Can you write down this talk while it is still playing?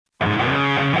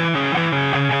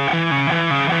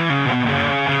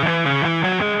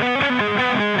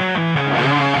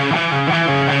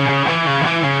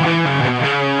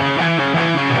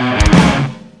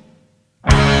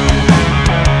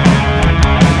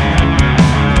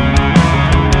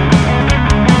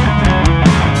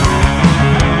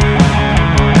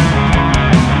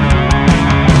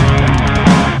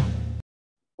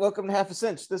Welcome to Half a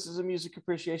Cinch. This is a music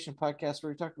appreciation podcast where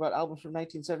we talk about albums from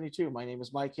 1972. My name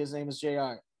is Mike. His name is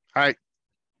JR. Hi.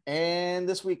 And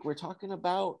this week we're talking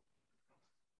about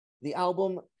the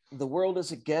album The World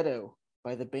Is A Ghetto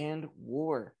by the band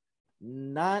War.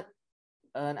 Not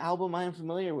an album I am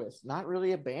familiar with. Not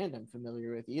really a band I'm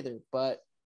familiar with either, but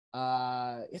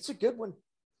it's a good one.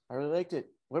 I really liked it.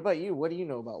 What about you? What do you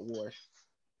know about War?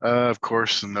 Of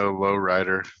course, no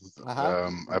Lowrider.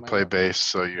 I play know. bass,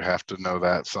 so you have to know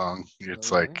that song.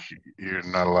 It's like you're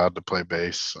not allowed to play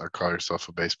bass or call yourself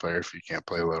a bass player if you can't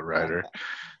play Lowrider.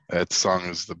 That song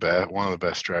is the best, one of the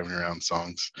best driving around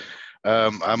songs.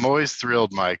 I'm always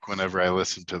thrilled, Mike, whenever I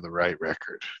listen to the right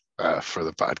record for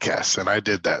the podcast, and I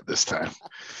did that this time.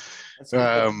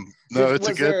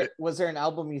 Was there an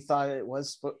album you thought it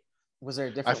was? Was there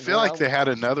a different? I feel like they had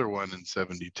another one in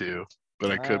 '72. But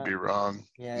I could be wrong.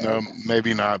 Yeah, no,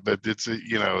 maybe not. But it's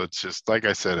it's just like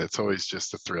I said. It's always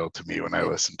just a thrill to me when I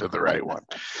listen to the right one.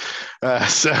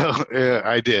 So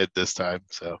I did this time.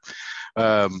 So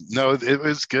no, it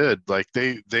was good. Like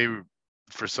they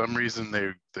for some reason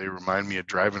they remind me of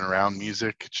driving around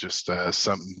music. It's just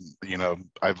something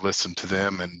I've listened to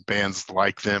them and bands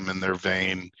like them in their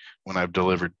vein when I've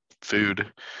delivered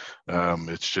food.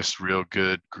 It's just real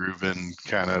good grooving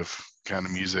kind of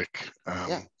music.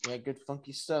 Good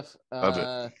funky stuff.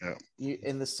 Love it. You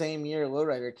in the same year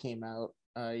Lowrider came out.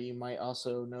 You might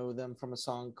also know them from a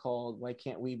song called "Why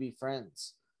Can't We Be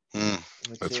Friends?"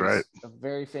 That's right. A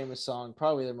very famous song,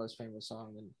 probably their most famous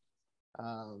song,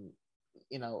 and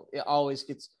it always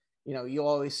gets. You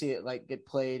always see it like get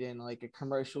played in like a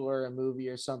commercial or a movie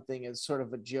or something as sort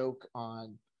of a joke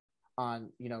on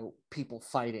people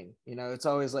fighting. It's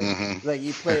always like like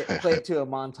you play it to a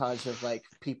montage of like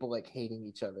people like hating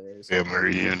each other. A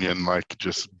reunion, like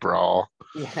just brawl.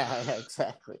 Yeah,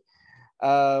 exactly.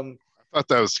 I thought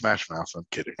that was Smash Mouth. I'm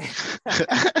kidding.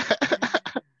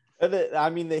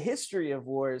 The history of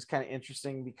War is kind of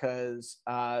interesting because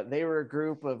they were a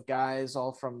group of guys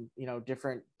all from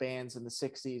different bands in the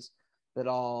 60s that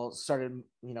all started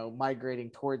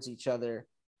migrating towards each other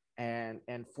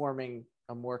and forming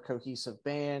a more cohesive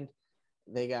band.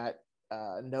 They got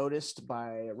noticed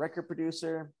by a record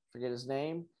producer, forget his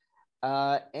name,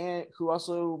 and who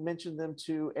also mentioned them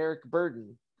to Eric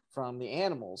Burdon from the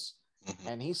Animals.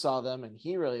 And he saw them and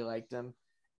he really liked them.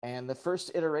 And the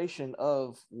first iteration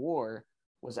of War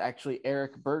was actually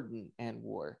Eric Burdon and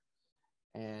War.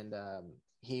 And the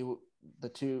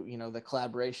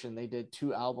collaboration, they did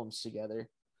 2 albums together.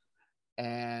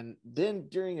 And then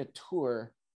during a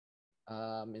tour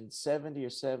in 70 or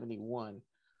 71,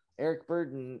 Eric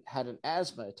Burdon had an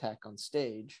asthma attack on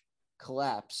stage,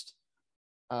 collapsed,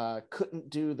 couldn't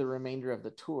do the remainder of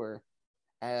the tour.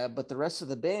 But the rest of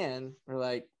the band were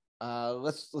like,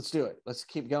 let's do it. Let's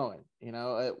keep going.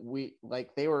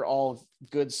 They were all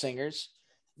good singers.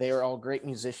 They were all great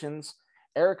musicians.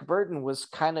 Eric Burdon was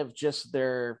kind of just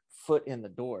their foot in the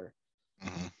door.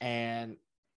 And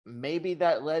maybe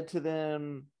that led to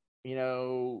them,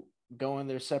 going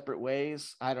their separate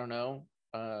ways. I don't know.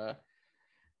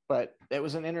 But it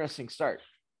was an interesting start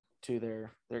to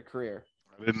their career.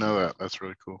 I didn't know that. That's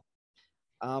really cool.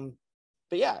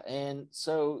 But yeah, and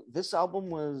so this album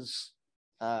was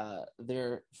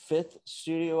their 5th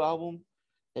studio album.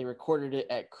 They recorded it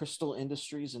at Crystal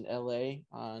Industries in LA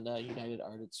on United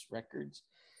Artists Records.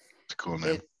 It's a cool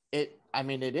name. It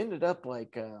ended up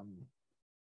like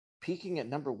peaking at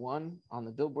number 1 on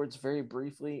the Billboards very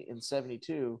briefly in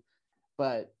 72,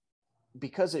 but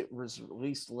because it was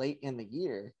released late in the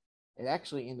year, it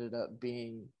actually ended up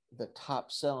being the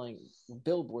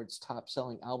Billboard's top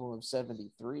selling album of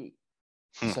 73.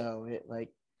 So it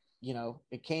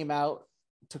it came out,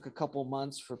 took a couple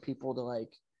months for people to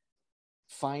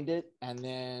find it, and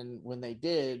then when they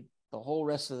did, the whole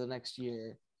rest of the next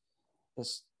year,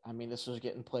 this was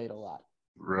getting played a lot.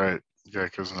 Right. Yeah,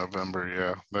 because November.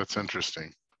 Yeah, that's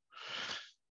interesting.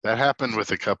 That happened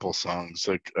with a couple songs.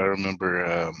 Like I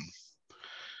remember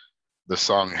the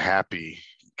song "Happy"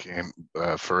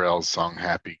 Pharrell's song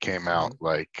 "Happy" came out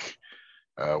 1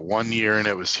 year and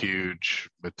it was huge,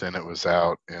 but then it was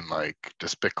out in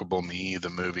Despicable Me,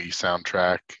 the movie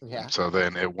soundtrack. Yeah. And so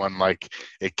then it won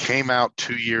it came out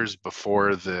 2 years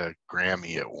before the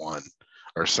Grammy it won,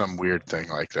 or some weird thing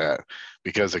like that,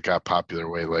 because it got popular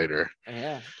way later.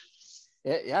 Yeah.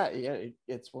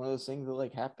 It's one of those things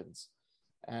that happens,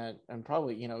 and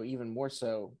probably even more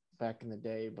so back in the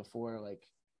day before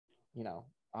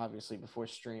obviously before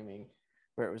streaming,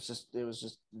 where it was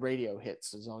just radio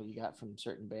hits is all you got from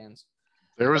certain bands.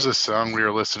 There was a song we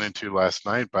were listening to last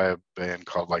night by a band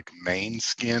called Main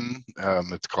Skin.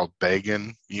 It's called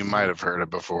Beggin'. You might have heard it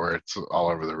before. It's all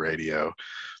over the radio.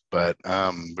 but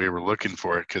we were looking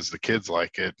for it because the kids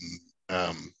like it,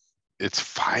 and it's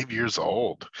 5 years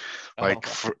old. Like,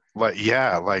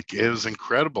 yeah, like it was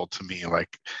incredible to me.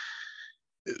 Like,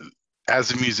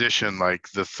 as a musician, like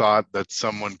the thought that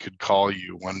someone could call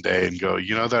you one day and go,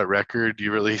 you know, that record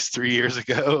you released 3 years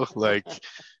ago, like,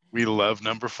 we love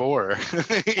number 4.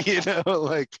 You know,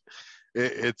 like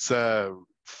it's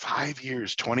 5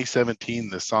 years, 2017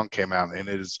 this song came out, and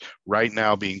it is right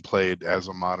now being played as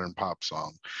a modern pop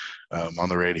song on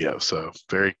the radio. So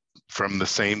very, from the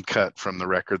same cut from the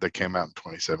record that came out in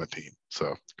 2017.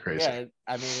 So crazy. Yeah,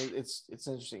 I mean, it's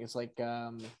interesting. It's like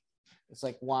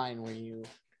wine, where you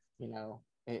know,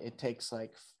 it takes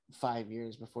like 5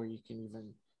 years before you can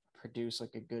even produce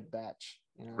like a good batch,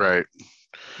 you know? Right.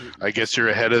 You I guess you're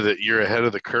ahead of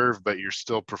the curve, but you're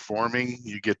still performing.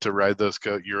 You get to ride those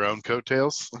your own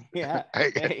coattails. Yeah.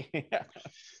 Yeah.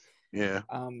 Yeah.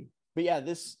 But yeah,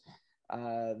 this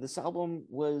album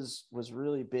was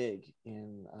really big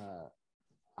in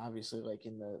obviously like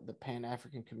in the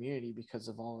Pan-African community, because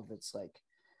of all of its like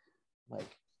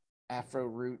Afro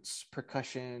roots,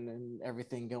 percussion, and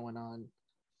everything going on.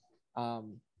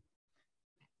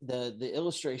 The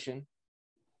illustration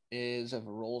is of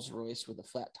a Rolls Royce with a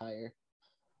flat tire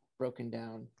broken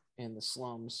down in the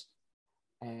slums,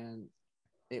 and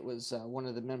it was one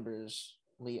of the members,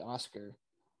 Lee Oscar,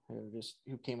 who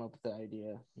came up with the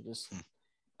idea. He just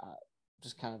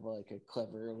kind of like a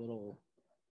clever little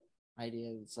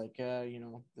idea. It's like you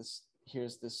know,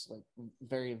 here's this like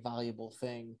very valuable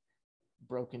thing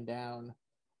broken down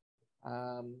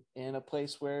in a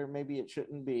place where maybe it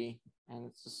shouldn't be, and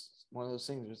it's just one of those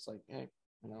things where it's like, hey,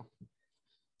 you know.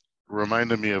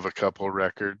 Reminded me of a couple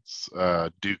records.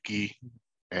 Dookie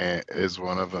is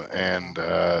one of them,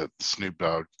 and Snoop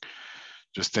Dogg.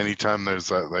 Just anytime there's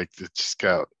like, it's just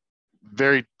got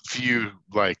very few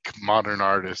like modern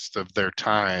artists of their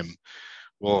time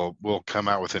will come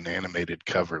out with an animated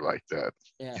cover like that.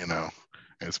 Yeah. You know,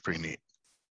 it's pretty neat.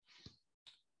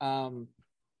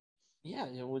 Yeah,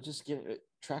 you know, we'll just get it.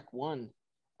 Track 1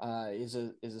 is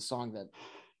a song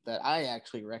that I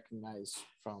actually recognize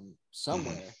from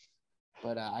somewhere,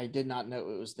 but I did not know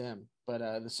it was them.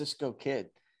 But the Cisco Kid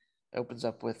opens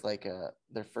up with like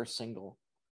their first single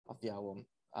of the album,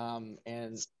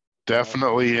 and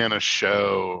definitely in a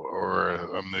show or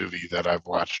a movie that I've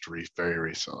watched very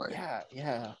recently.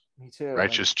 Yeah, me too.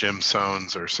 Righteous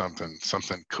Gemstones or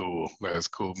something cool that has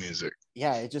cool music.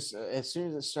 Yeah, it just as soon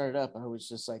as it started up, I was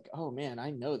just like, oh man,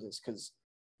 I know this, because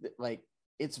like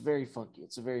it's very funky.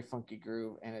 It's a very funky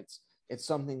groove, and it's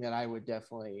something that I would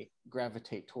definitely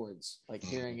gravitate towards, like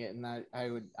hearing it, and I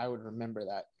would remember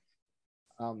that.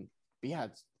 But yeah,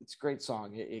 it's a great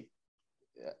song. It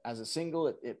as a single,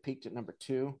 it peaked at number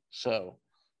 2, so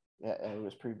yeah, it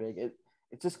was pretty big.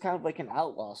 It's just kind of like an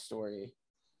outlaw story.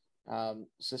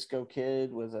 Cisco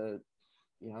Kid was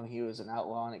he was an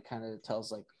outlaw, and it kind of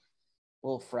tells like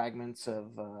little fragments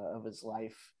of his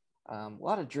life. A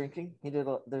lot of drinking.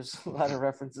 There's a lot of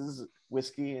references,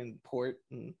 whiskey and port,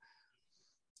 and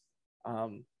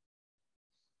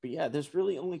but yeah, there's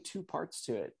really only 2 parts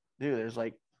to it. Dude,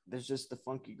 there's just the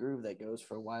funky groove that goes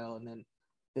for a while, and then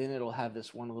it'll have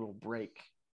this one little break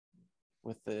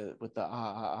with the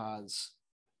ahs.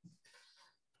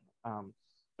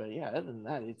 But yeah, other than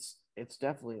that, it's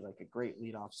definitely like a great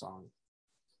lead off song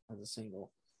as a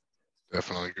single.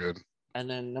 Definitely good. And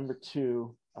then number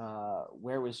 2,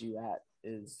 Where Was You At,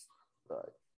 is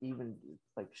even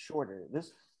like shorter.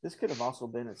 This could have also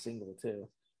been a single too.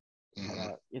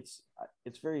 It's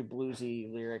very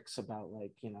bluesy lyrics about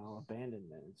like, you know,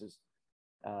 abandonment. It's just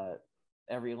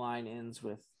every line ends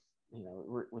with, you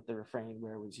know, with the refrain,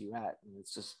 "Where was you at?" And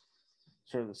it's just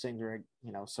sort of the singer,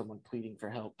 you know, someone pleading for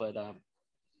help. But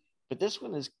this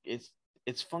one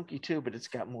it's funky too, but it's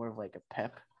got more of like a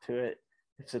pep to it.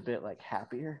 It's a bit like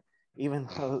happier, even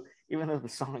though the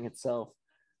song itself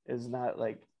is not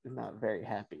very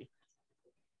happy.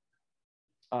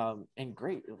 And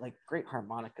great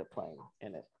harmonica playing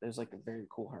in it. There's like a very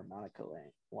cool harmonica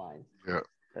line. Yeah,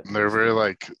 they're very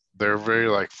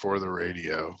like for the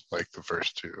radio, like the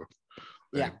first 2.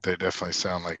 They definitely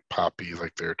sound like poppy,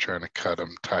 like they're trying to cut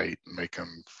them tight and make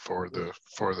them for the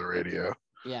radio.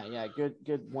 Yeah, good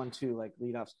 1-2 like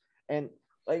lead offs. And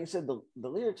like you said, the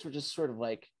lyrics were just sort of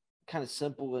like kind of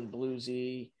simple and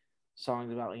bluesy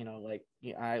songs about, you know, like,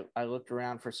 you know, I looked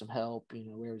around for some help, you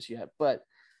know, where was you at? But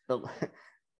the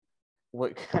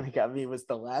what kind of got me was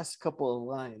the last couple of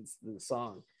lines of the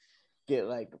song get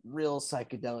like real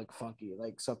psychedelic funky,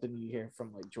 like something you hear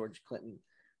from like George Clinton.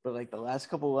 But like the last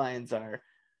couple of lines are,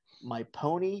 "My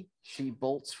pony, she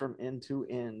bolts from end to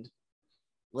end.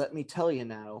 Let me tell you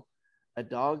now, a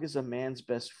dog is a man's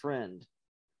best friend,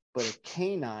 but a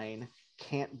canine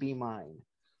can't be mine.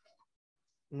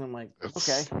 And I'm like,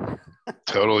 okay. That's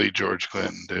totally George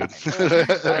Clinton, dude.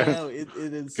 I know it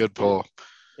is. Good pull.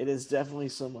 It is definitely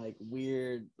some like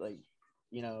weird, like,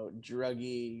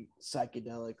 druggy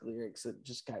psychedelic lyrics that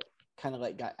just got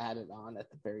added on at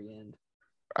the very end.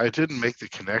 I didn't make the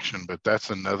connection, but that's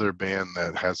another band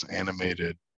that has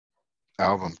animated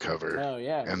album cover. Oh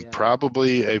yeah, and yeah.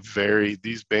 probably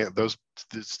these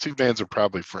two bands are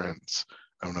probably friends,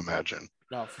 I would imagine.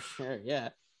 No, for sure. Yeah.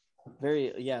 Very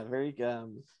a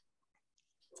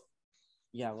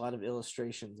lot of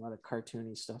illustrations, a lot of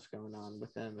cartoony stuff going on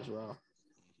with them as well.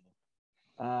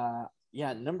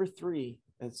 Number 3,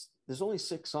 there's only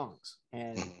 6 songs,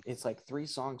 and it's like 3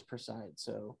 songs per side.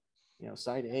 So,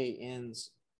 side A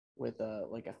ends with a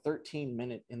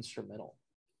 13-minute instrumental.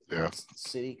 Yeah. It's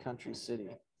City Country City.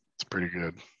 It's pretty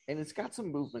good. And it's got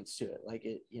some movements to it. Like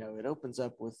it opens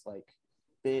up with like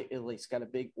it's got a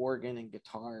big organ and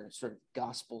guitar, sort of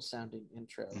gospel sounding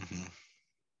intro.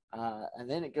 And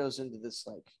then it goes into this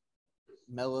like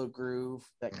mellow groove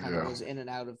that kind of goes in and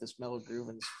out of this mellow groove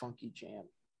and this funky jam,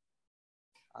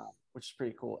 which is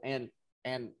pretty cool. And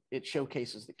it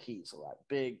showcases the keys a lot.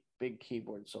 Big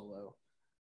keyboard solo.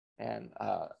 And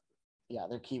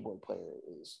their keyboard player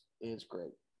is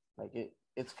great. Like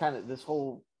it's kind of, this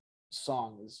whole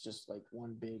song is just like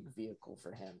one big vehicle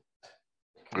for him.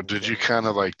 But did you kind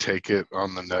of like take it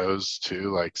on the nose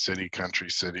too, like City Country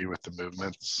City with the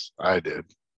movements? I did.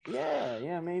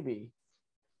 Yeah, maybe.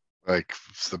 Like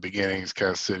the beginning's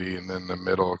kind of city, and then the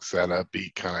middle it's that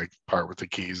upbeat kind of part with the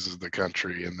keys is the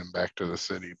country, and then back to the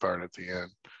city part at the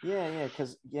end. Yeah,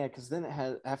 because then it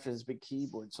has, after this big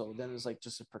keyboard solo, then it's like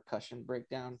just a percussion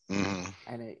breakdown,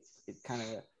 and it kind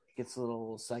of gets a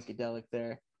little psychedelic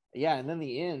there. Yeah, and then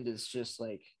the end is just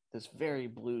like this very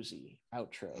bluesy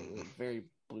outro, very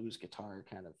blues guitar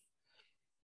kind of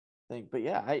thing. But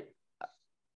yeah,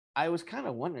 I was kind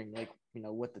of wondering, like,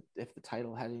 if the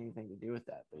title had anything to do with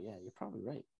that. But yeah, you're probably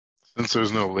right. Since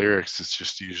there's no lyrics, it's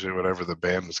just usually whatever the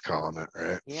band was calling it,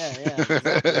 right? Yeah,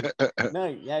 exactly. No,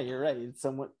 yeah, you're right. It's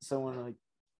someone like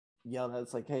yelled out,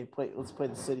 it's like, hey, let's play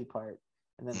the city part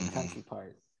and then the country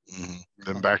part.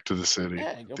 Then back to the city.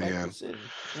 Yeah, go back to the city.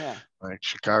 Yeah. Like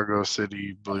Chicago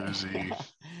City, bluesy.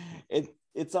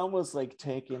 It's almost like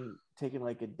taking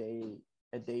like a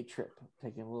day trip,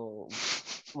 taking a little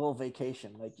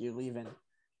vacation. Like you live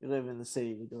in the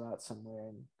city to go out somewhere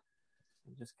and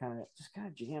just kind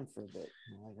of jam for a bit.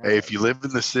 Hey, if you live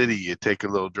in the city, you take a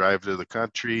little drive to the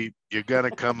country, you're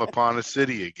gonna come upon a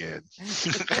city again.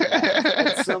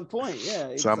 At some point,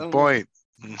 yeah. Some point.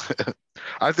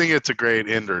 I think it's a great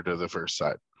ender to the first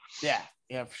side. Yeah,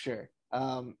 for sure.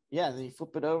 And then you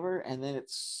flip it over, and then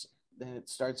it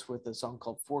starts with a song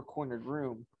called Four Cornered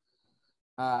Room,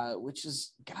 which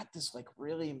has got this like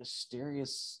really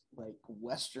mysterious like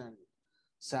Western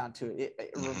sound to it.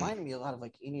 It reminded me a lot of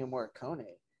like Ennio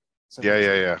Morricone. So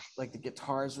yeah. Like the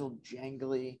guitar's real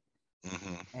jangly,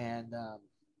 and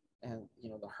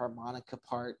the harmonica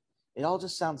part. It all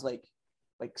just sounds like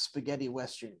spaghetti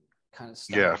Western kind of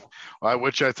style. Yeah,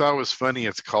 which I thought was funny.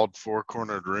 It's called Four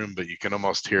Cornered Room, but you can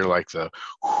almost hear like the.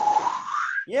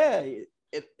 Yeah.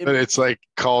 But it's like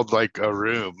called like a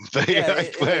room.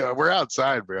 We're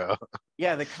outside, bro.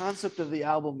 Yeah, the concept of the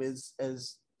album is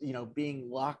as being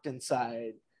locked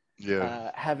inside,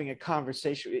 having a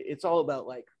conversation. It's all about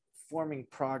like forming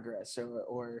progress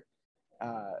or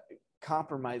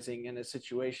compromising in a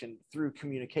situation through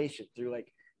communication, through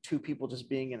like two people just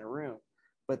being in a room.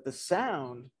 But the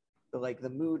sound,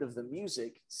 the mood of the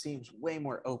music seems way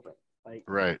more open. Like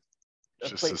right,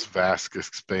 just this vast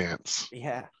expanse.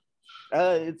 Yeah,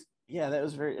 it's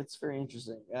very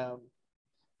interesting. But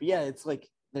yeah, it's like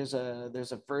there's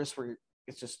a verse where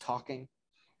it's just talking.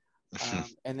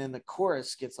 And then the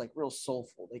chorus gets like real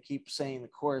soulful. They keep saying the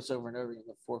chorus over and over in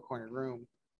the Four Cornered Room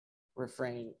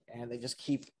refrain, and they just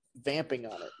keep vamping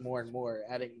on it more and more,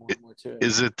 adding more and more to it.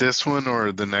 Is it this one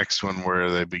or the next one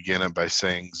where they begin it by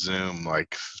saying Zoom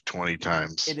like 20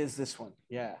 times? It is this one,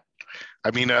 yeah.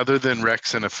 I mean, other than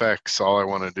Rex and Effects, all I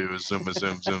want to do is zoom, a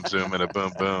zoom, zoom, zoom, and a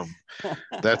boom, boom.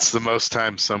 That's the most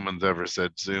time someone's ever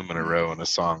said Zoom in a row in a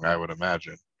song, I would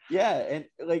imagine. Yeah, and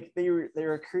like they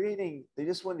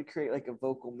just wanted to create like a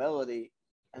vocal melody,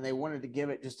 and they wanted to give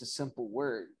it just a simple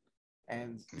word,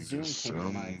 and Zoom came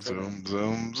to mind. Zoom,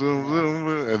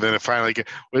 and then it finally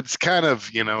it's kind of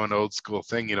an old school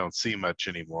thing you don't see much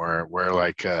anymore, where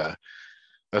like a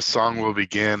song will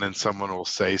begin and someone will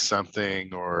say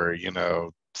something or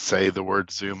say the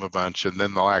word Zoom a bunch, and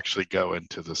then they'll actually go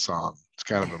into the song. It's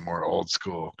kind of a more old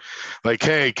school, like,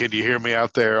 hey, can you hear me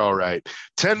out there? All right.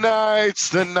 Tonight's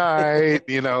the night,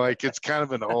 like it's kind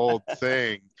of an old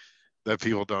thing that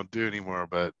people don't do anymore,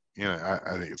 but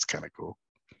I think it's kind of cool.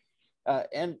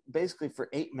 And basically for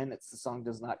 8 minutes, the song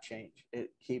does not change. It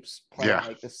keeps playing Yeah.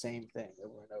 like the same thing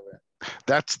over and over.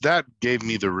 That gave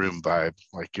me the Room vibe.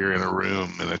 Like you're in a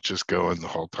room and it's just going the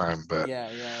whole time. But yeah,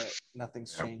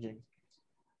 nothing's changing.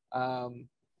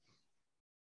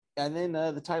 And then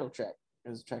the title track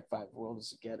is track 5, World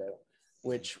Is A Ghetto,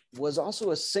 which was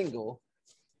also a single.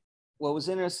 What was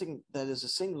interesting that is a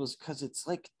single is because it's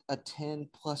like a 10+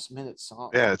 minute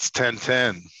song. Yeah, it's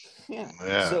 10:10.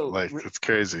 Yeah. So like it's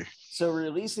crazy. So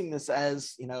releasing this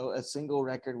as, a single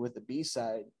record with a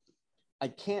B-side, I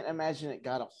can't imagine it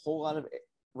got a whole lot of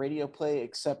radio play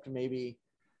except maybe,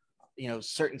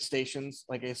 certain stations,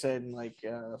 like I said, like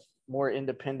more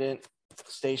independent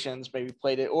stations maybe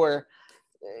played it, or,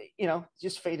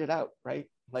 just faded out, right?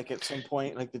 Like at some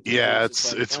point, like the DJ Yeah,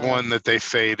 it's it's one that they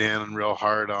fade in real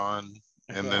hard on,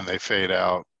 and then they fade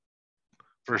out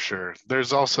for sure.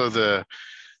 There's also the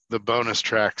bonus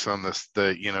tracks on this,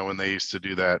 when they used to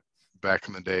do that back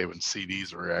in the day when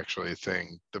CDs were actually a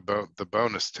thing. The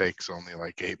bonus take's only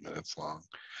like 8 minutes long,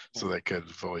 so they could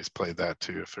have always played that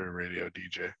too if they're a radio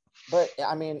DJ. But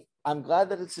I mean, I'm glad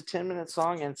that it's a 10-minute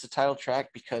song and it's a title track,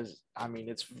 because I mean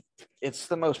it's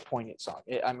the most poignant song.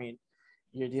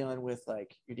 You're dealing with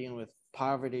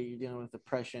poverty, you're dealing with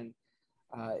oppression.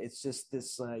 It's just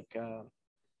this like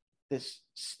this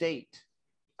state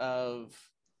of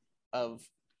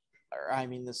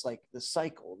this like the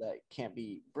cycle that can't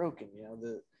be broken.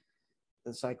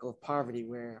 The cycle of poverty,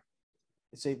 where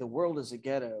they say the world is a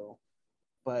ghetto,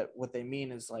 but what they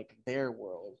mean is like their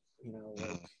world.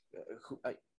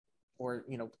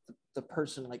 The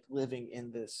person like living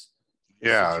in this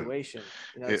situation.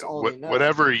 It's all they know.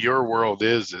 Whatever your world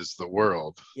is the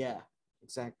world. Yeah,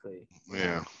 exactly.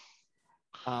 Yeah.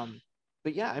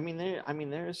 But yeah,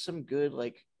 there's some good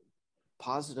like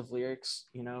positive lyrics,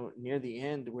 near the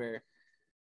end, where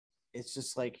it's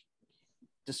just like,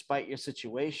 despite your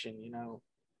situation,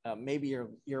 maybe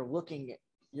you're looking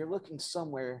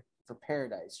somewhere for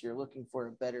paradise. You're looking for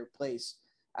a better place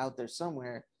out there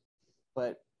somewhere.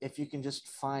 But if you can just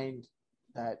find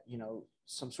that,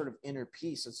 some sort of inner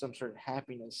peace and some sort of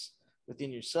happiness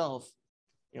within yourself,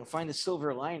 find a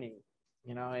silver lining.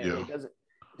 It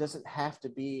doesn't have to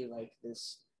be like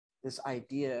this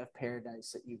idea of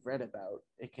paradise that you've read about.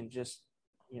 It can just,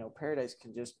 paradise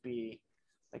can just be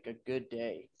like a good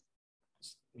day,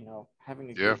 having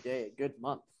a good day, a good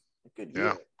month, a good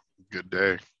year. Good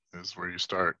day is where you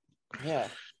start. Yeah.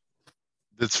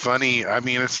 It's funny. I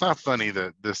mean, it's not funny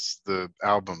that the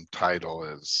album title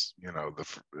is,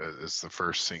 is the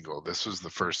first single. This was the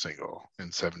first single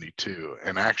in 72.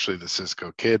 And actually the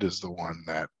Cisco Kid is the one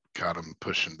that got him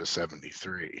pushing to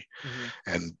 73.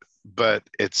 Mm-hmm. But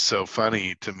it's so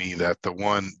funny to me that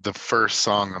the first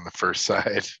song on the first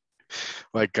side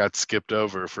like got skipped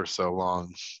over for so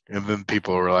long. And then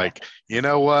people were like, you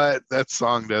know what? That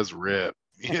song does rip,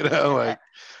 like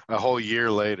a whole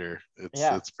year later.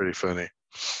 It's pretty funny.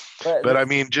 But I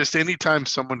mean, just anytime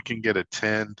someone can get a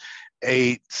 10,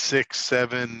 8, 6,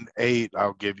 7, 8,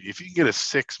 I'll give you. If you can get a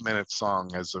 6-minute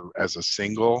song as a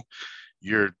single,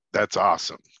 that's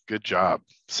awesome. Good job.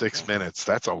 6 minutes.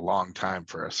 That's a long time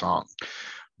for a song.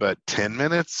 But 10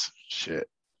 minutes, shit.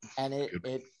 And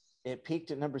it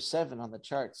peaked at number 7 on the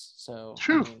charts. So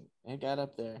it got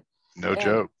up there. No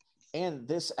joke. And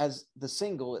this, as the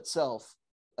single itself,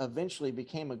 eventually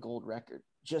became a gold record.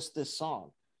 Just this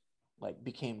song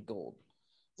became gold,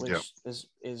 which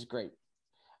is great.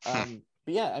 But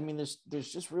yeah,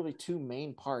 there's just really 2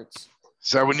 main parts.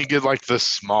 Is that when you get like the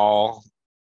small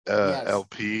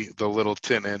LP, the little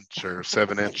 10-inch or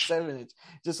 7-inch? 7-inch,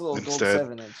 just a little instead,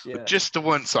 gold 7-inch. Yeah, but just the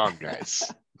one song,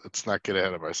 guys. Let's not get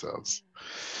ahead of ourselves.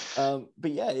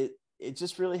 But yeah, it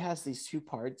just really has these 2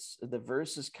 parts. The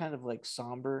verse is kind of like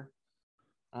somber,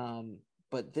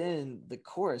 but then the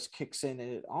chorus kicks in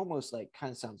and it almost like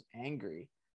kind of sounds angry.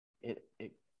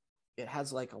 It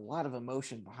has like a lot of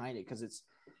emotion behind it, because it's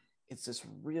this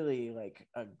really like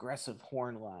aggressive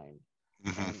horn line.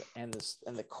 Mm-hmm. and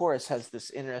the chorus has this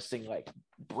interesting like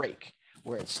break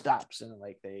where it stops and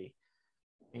like they,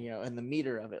 and the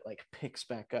meter of it like picks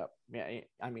back up. Yeah,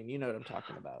 I mean, you know what I'm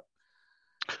talking about.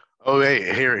 Oh,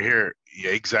 hey, here,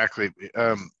 yeah, exactly.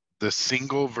 The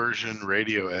single version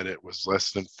radio edit was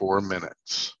less than 4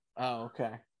 minutes. Oh,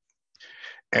 okay.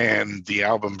 And the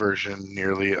album version,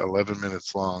 nearly 11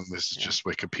 minutes long. This is just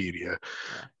Wikipedia.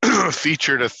 Yeah.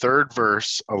 Featured a 3rd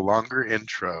verse, a longer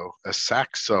intro, a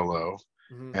sax solo,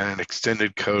 Mm-hmm. and an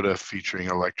extended coda featuring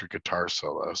electric guitar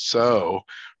solo. So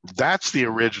that's the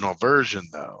original version,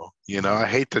 though. You know, I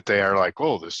hate that they are like,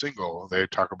 oh, the single, they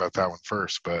talk about that one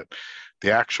first, but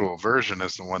the actual version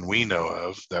is the one we know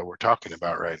of that we're talking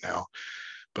about right now.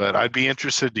 But I'd be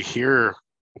interested to hear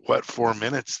what 4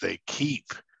 minutes they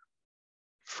keep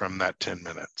from that 10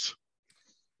 minutes.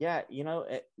 Yeah,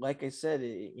 like I said,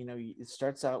 it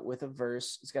starts out with a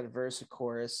verse. It's got a verse, a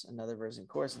chorus, another verse, and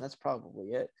chorus, and that's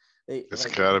probably it. They It's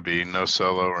like, got to be no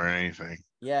solo or anything.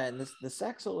 yeah, and the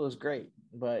sax solo is great,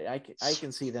 but I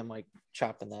can see them like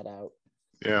chopping that out.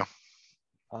 Yeah.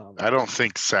 I don't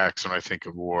think sax when I think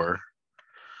of war.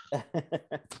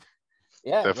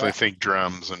 Yeah, Definitely think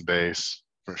drums and bass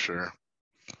for sure.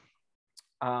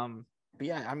 But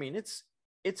yeah, I mean it's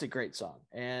a great song,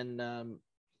 and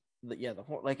the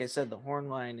horn, like I said, the horn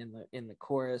line in the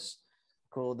chorus,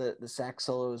 cool. The sax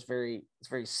solo is it's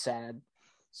very sad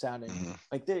sounding. Mm-hmm.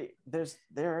 Like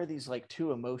there are these like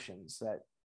two emotions that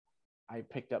I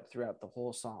picked up throughout the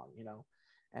whole song,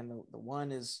 and the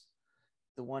one is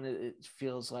it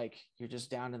feels like you're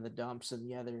just down in the dumps, and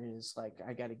the other is like,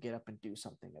 I got to get up and do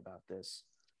something about this.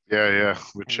 Yeah.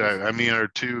 Which I mean, are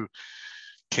two,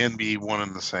 can be one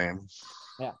and the same.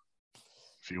 Yeah.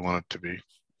 If you want it to be.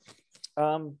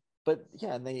 But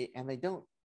yeah, and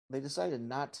they decided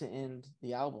not to end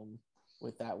the album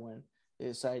with that one. They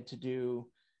decided to do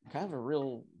kind of a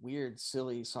real weird,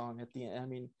 silly song at the end. I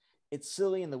mean, it's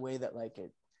silly in the way that like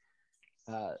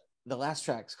the last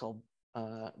track's called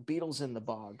Beatles in the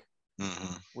Bog,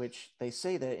 which they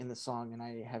say that in the song, and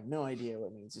I have no idea what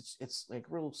it means. It's like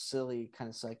real silly, kind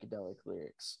of psychedelic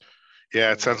lyrics.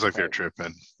 Yeah, it sounds like they're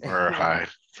tripping or high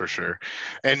for sure.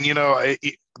 And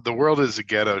the World Is a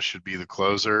Ghetto should be the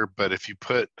closer, but if you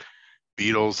put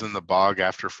Beatles in the Bog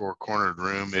after Four Cornered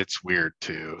Room, it's weird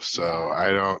too. So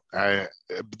yeah.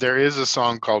 There is a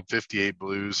song called 58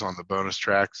 Blues on the bonus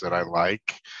tracks that I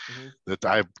like, that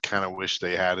I kind of wish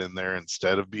they had in there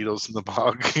instead of Beatles in the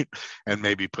Bog, and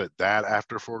maybe put that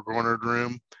after Four Cornered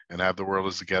Room and have The World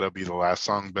Is a Ghetto be the last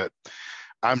song. But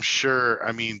I'm sure,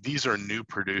 I mean, these are new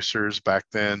producers back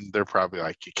then. They're probably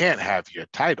like, you can't have your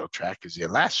title track as your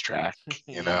last track,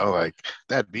 like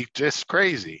that'd be just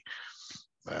crazy.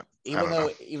 But even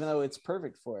though it's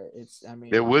perfect for it,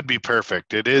 it would be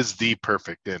perfect. It is the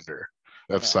perfect ender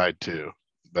of side 2.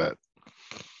 But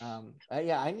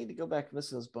I need to go back and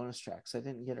listen to those bonus tracks. I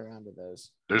didn't get around to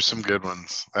those. There's some good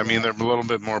ones. I mean, they're a little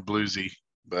bit more bluesy,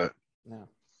 but no.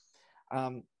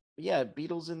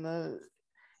 Beatles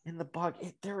in the Bog.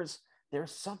 There was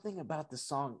something about the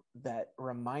song that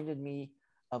reminded me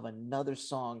of another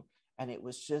song, and it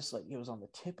was just like it was on the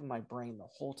tip of my brain the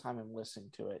whole time I'm listening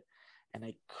to it, and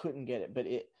I couldn't get it. But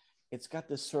it's got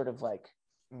this sort of like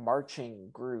marching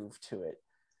groove to it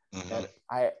that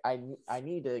I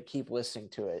need to keep listening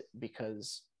to it,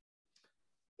 because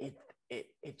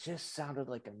it just sounded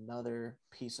like another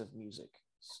piece of music,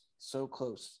 so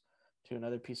close to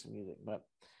another piece of music. But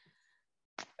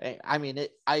I mean,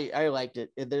 I liked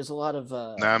it. There's a lot of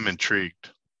now I'm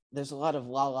intrigued. There's a lot of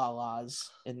la la la's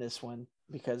in this one,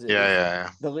 because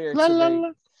the lyrics la, la,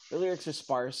 la. The lyrics are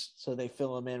sparse, so they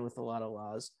fill them in with a lot of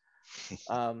la's.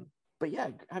 But yeah,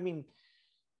 I mean,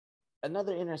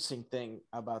 another interesting thing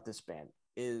about this band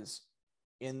is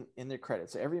in their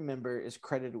credits, every member is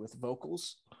credited with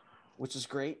vocals, which is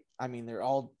great. I mean, they're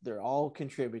all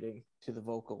contributing to the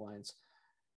vocal lines.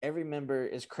 Every member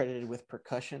is credited with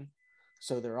percussion,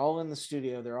 so they're all in the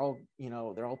studio. They're all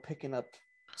picking up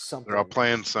something. They're all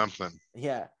playing something.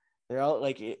 Yeah, they're all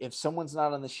like, if someone's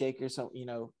not on the shaker, so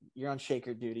you're on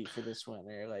shaker duty for this one.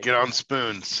 They're like, get on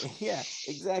spoons. Yeah,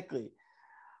 exactly.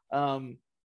 But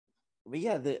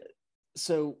yeah,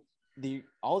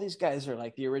 all these guys are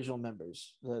like the original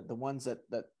members, the ones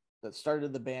that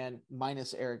started the band,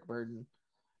 minus Eric Burden.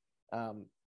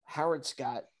 Howard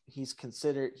Scott, he was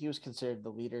considered the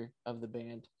leader of the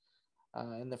band,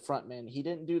 and the frontman. He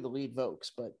didn't do the lead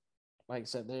vocals, but like I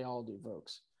said, they all do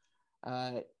vocals.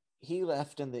 He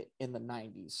left in the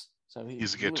 90s, so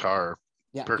he's a guitar.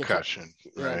 Percussion,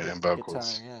 right, and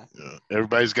vocals. Guitar, yeah.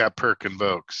 Everybody's got perk and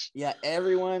vocals. Yeah,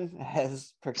 everyone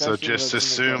has percussion. So just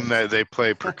assume that they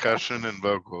play percussion and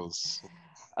vocals.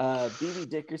 BB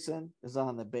Dickerson is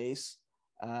on the bass.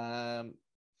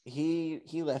 He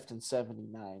left in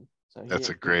 79. So that's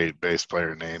a great bass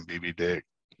player name, BB Dick.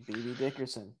 BB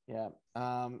Dickerson, yeah.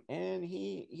 And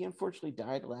he unfortunately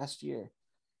died last year,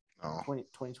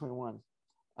 2021.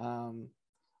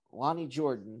 Lonnie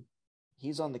Jordan,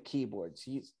 he's on the keyboards.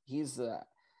 He's the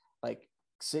like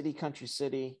City Country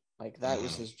City, like that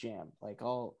was his jam. Like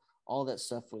all that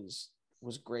stuff was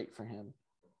great for him.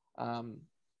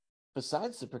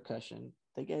 Besides the percussion,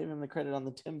 They gave him the credit on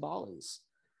the timbales,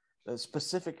 the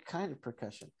specific kind of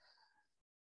percussion.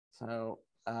 So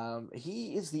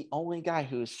he is the only guy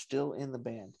who is still in the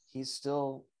band. He's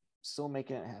still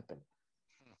making it happen.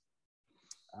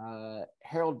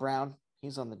 Harold Brown,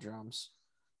 he's on the drums.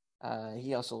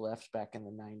 He also left back in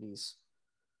the 90s.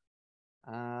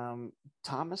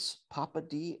 Thomas Papa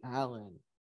D. Allen.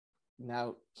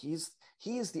 Now he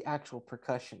is the actual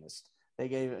percussionist. They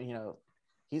gave,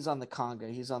 he's on the conga,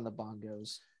 he's on the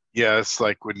bongos. Yeah, it's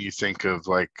like when you think of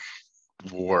like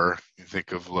War, you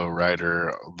think of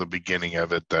Lowrider, the beginning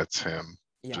of it, that's him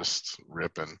just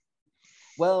ripping.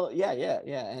 Well, yeah.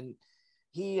 And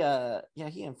he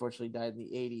unfortunately died in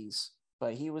the 80s,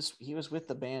 but he was with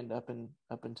the band up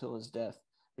until his death.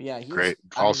 But yeah, he's great.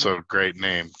 Great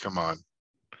name. Come on.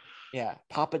 Yeah,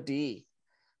 Papa D.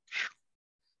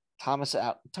 Thomas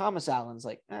Allen's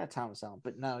like Thomas Allen,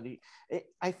 but no,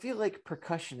 I feel like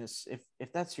percussionists,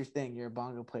 if that's your thing, you're a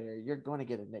bongo player, you're going to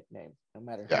get a nickname no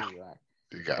matter who you are.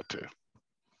 You got to.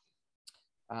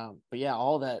 But yeah,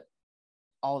 all that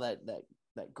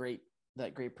great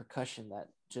percussion that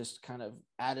just kind of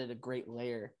added a great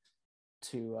layer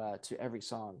to every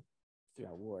song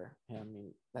throughout War. I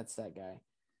mean, that's that guy.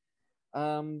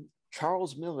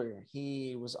 Charles Miller,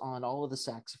 he was on all of the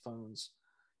saxophones.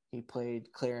 He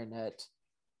played clarinet,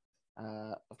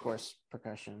 of course,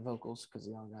 percussion and vocals, because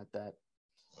they all got that.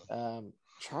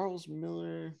 Charles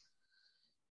Miller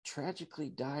tragically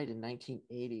died in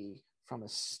 1980 from a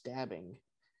stabbing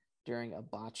during a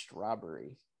botched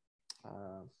robbery.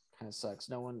 Kind of sucks.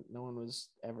 No one was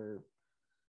ever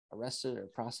arrested or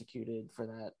prosecuted for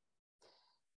that.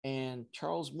 And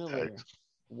Charles Miller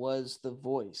was the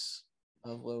voice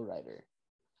of Lowrider.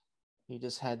 He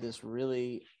just had this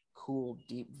really cool,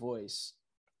 deep voice,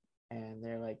 and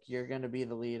they're like, "You're going to be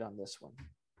the lead on this one."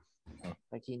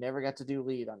 Like, he never got to do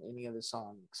lead on any other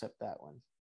song except that one.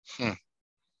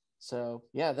 So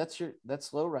yeah, that's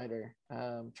Lowrider.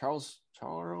 Charles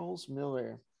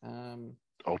Miller.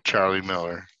 Charlie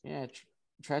Miller. Yeah,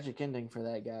 tragic ending for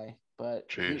that guy.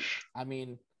 But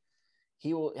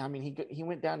he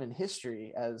went down in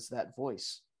history as that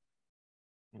voice.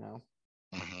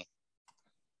 Mm-hmm.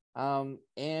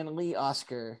 And Lee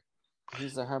Oscar,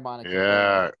 he's the harmonica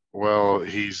player. Well,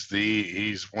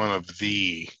 he's one of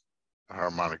the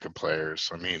harmonica players.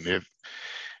 I mean,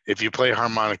 if you play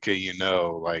harmonica,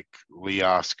 like Lee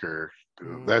Oscar,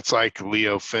 that's like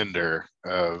Leo Fender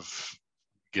of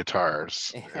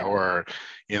guitars, or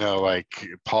like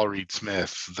Paul Reed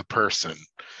Smith, the person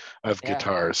of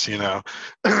guitars,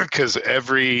 because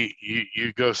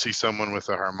you go see someone with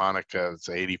a harmonica, it's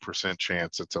 80%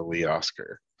 chance it's a Lee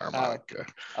Oscar harmonica.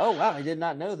 Oh wow, I did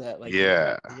not know that. Like,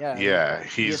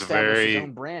 he's his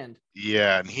own brand.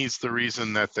 Yeah, and he's the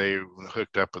reason that they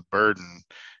hooked up with Burden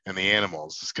and the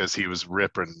Animals, is because he was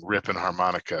ripping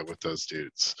harmonica with those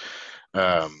dudes.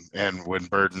 And when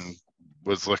Burden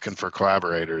was looking for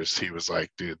collaborators, he was like,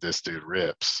 dude, this dude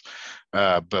rips.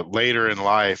 But later in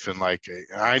life, and like,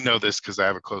 I know this because I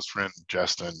have a close friend,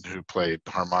 Justin, who played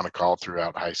harmonica all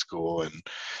throughout high school,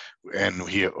 and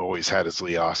he always had his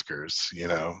Lee Oscars,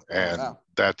 and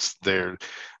that's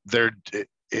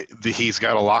he's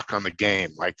got a lock on the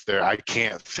game. Like, I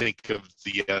can't think of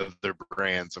the other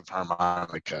brands of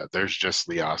harmonica. There's just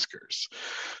Lee Oscars.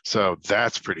 So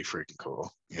that's pretty freaking cool,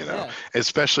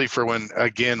 especially for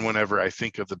whenever I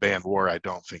think of the band War, I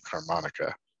don't think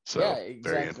harmonica. So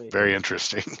exactly. Very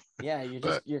interesting. Yeah,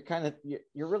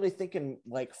 you're really thinking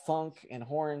like funk and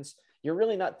horns. You're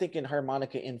really not thinking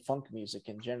harmonica in funk music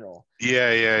in general.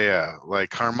 Yeah.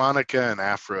 Like harmonica and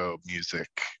Afro music.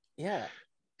 Yeah.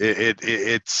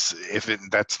 That's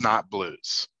not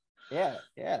blues. Yeah.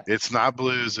 It's not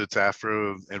blues. It's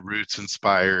Afro and roots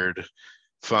inspired,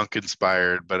 funk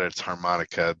inspired, but it's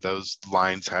harmonica. Those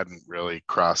lines hadn't really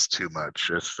crossed too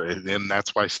much, and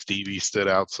that's why Stevie stood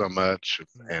out so much,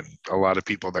 and a lot of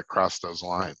people that crossed those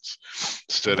lines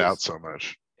stood out so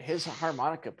much. His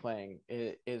harmonica playing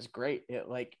is great.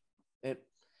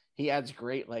 He adds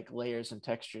great like layers and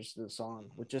textures to the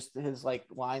song with just his like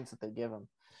lines that they give him.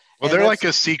 Well, they're like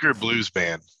a secret blues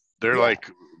band.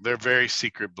 They're very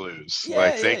secret blues.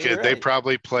 They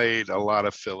probably played a lot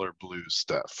of filler blues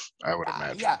stuff, I would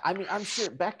imagine. Yeah, I mean, I'm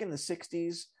sure back in the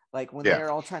 60s, like when they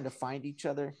were all trying to find each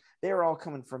other, they were all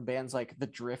coming from bands like the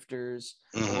Drifters,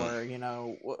 or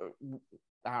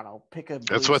I don't know, pick a.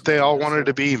 That's what they all wanted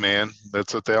to be, man.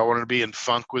 That's what they all wanted to be, and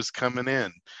funk was coming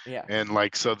in. Yeah. And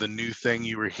like, so the new thing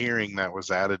you were hearing that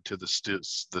was added to the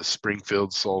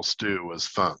Springfield Soul Stew was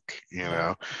funk,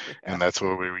 and that's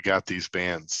where we got these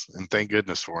bands. And thank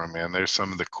goodness for them, man. There's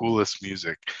some of the coolest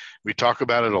music. We talk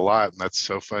about it a lot, and that's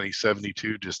so funny.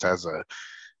 72 just has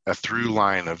a through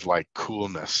line of like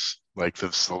coolness. Like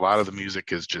this, a lot of the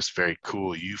music is just very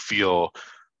cool. You feel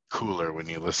cooler when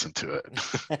you listen to it.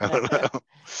 I don't know.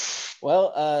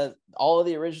 Well, all of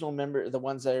the original members, the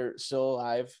ones that are still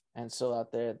alive and still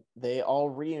out there, they all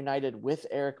reunited with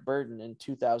Eric Burdon in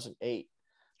 2008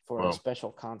 for a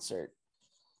special concert.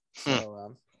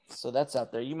 So, so that's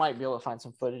out there. You might be able to find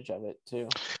some footage of it too.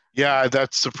 Yeah,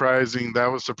 that's surprising.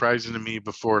 That was surprising to me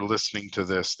before listening to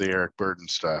this, the Eric Burdon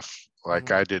stuff.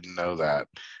 Like I didn't know that.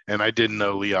 And I didn't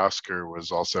know Lee Oscar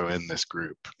was also in this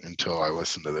group until I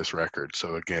listened to this record.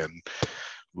 So again,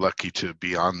 lucky to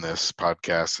be on this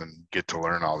podcast and get to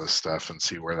learn all this stuff and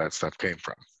see where that stuff came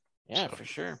from. Yeah, for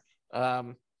sure.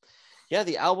 Yeah,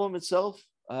 the album itself,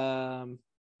 like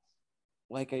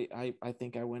I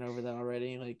think I went over that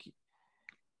already. Like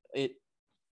it,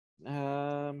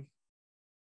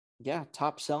 yeah,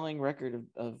 top selling record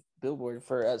of Billboard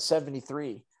for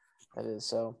 73. That is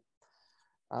so.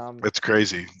 It's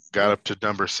crazy. Got up to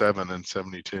number 7 in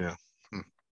 72.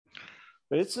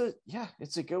 But it's a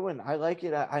good one. I like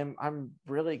it. I'm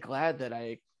really glad that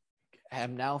I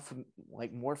am now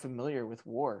like more familiar with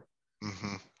War.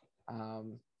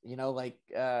 You know, like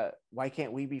why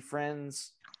can't we be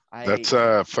friends? That's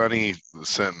a funny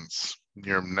sentence.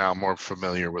 You're now more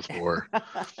familiar with War.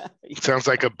 It sounds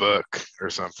like a book or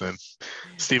something.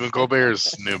 Stephen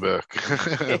Colbert's new book.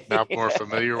 Now more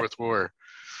familiar with War.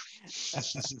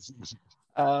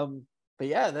 But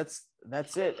yeah, that's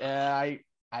it. I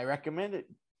recommend it.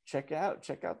 Check out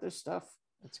this stuff.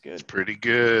 It's good. It's pretty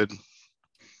good.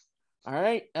 All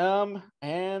right.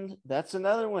 And that's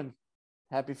another one.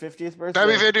 Happy 50th birthday.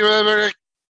 Happy 50th birthday.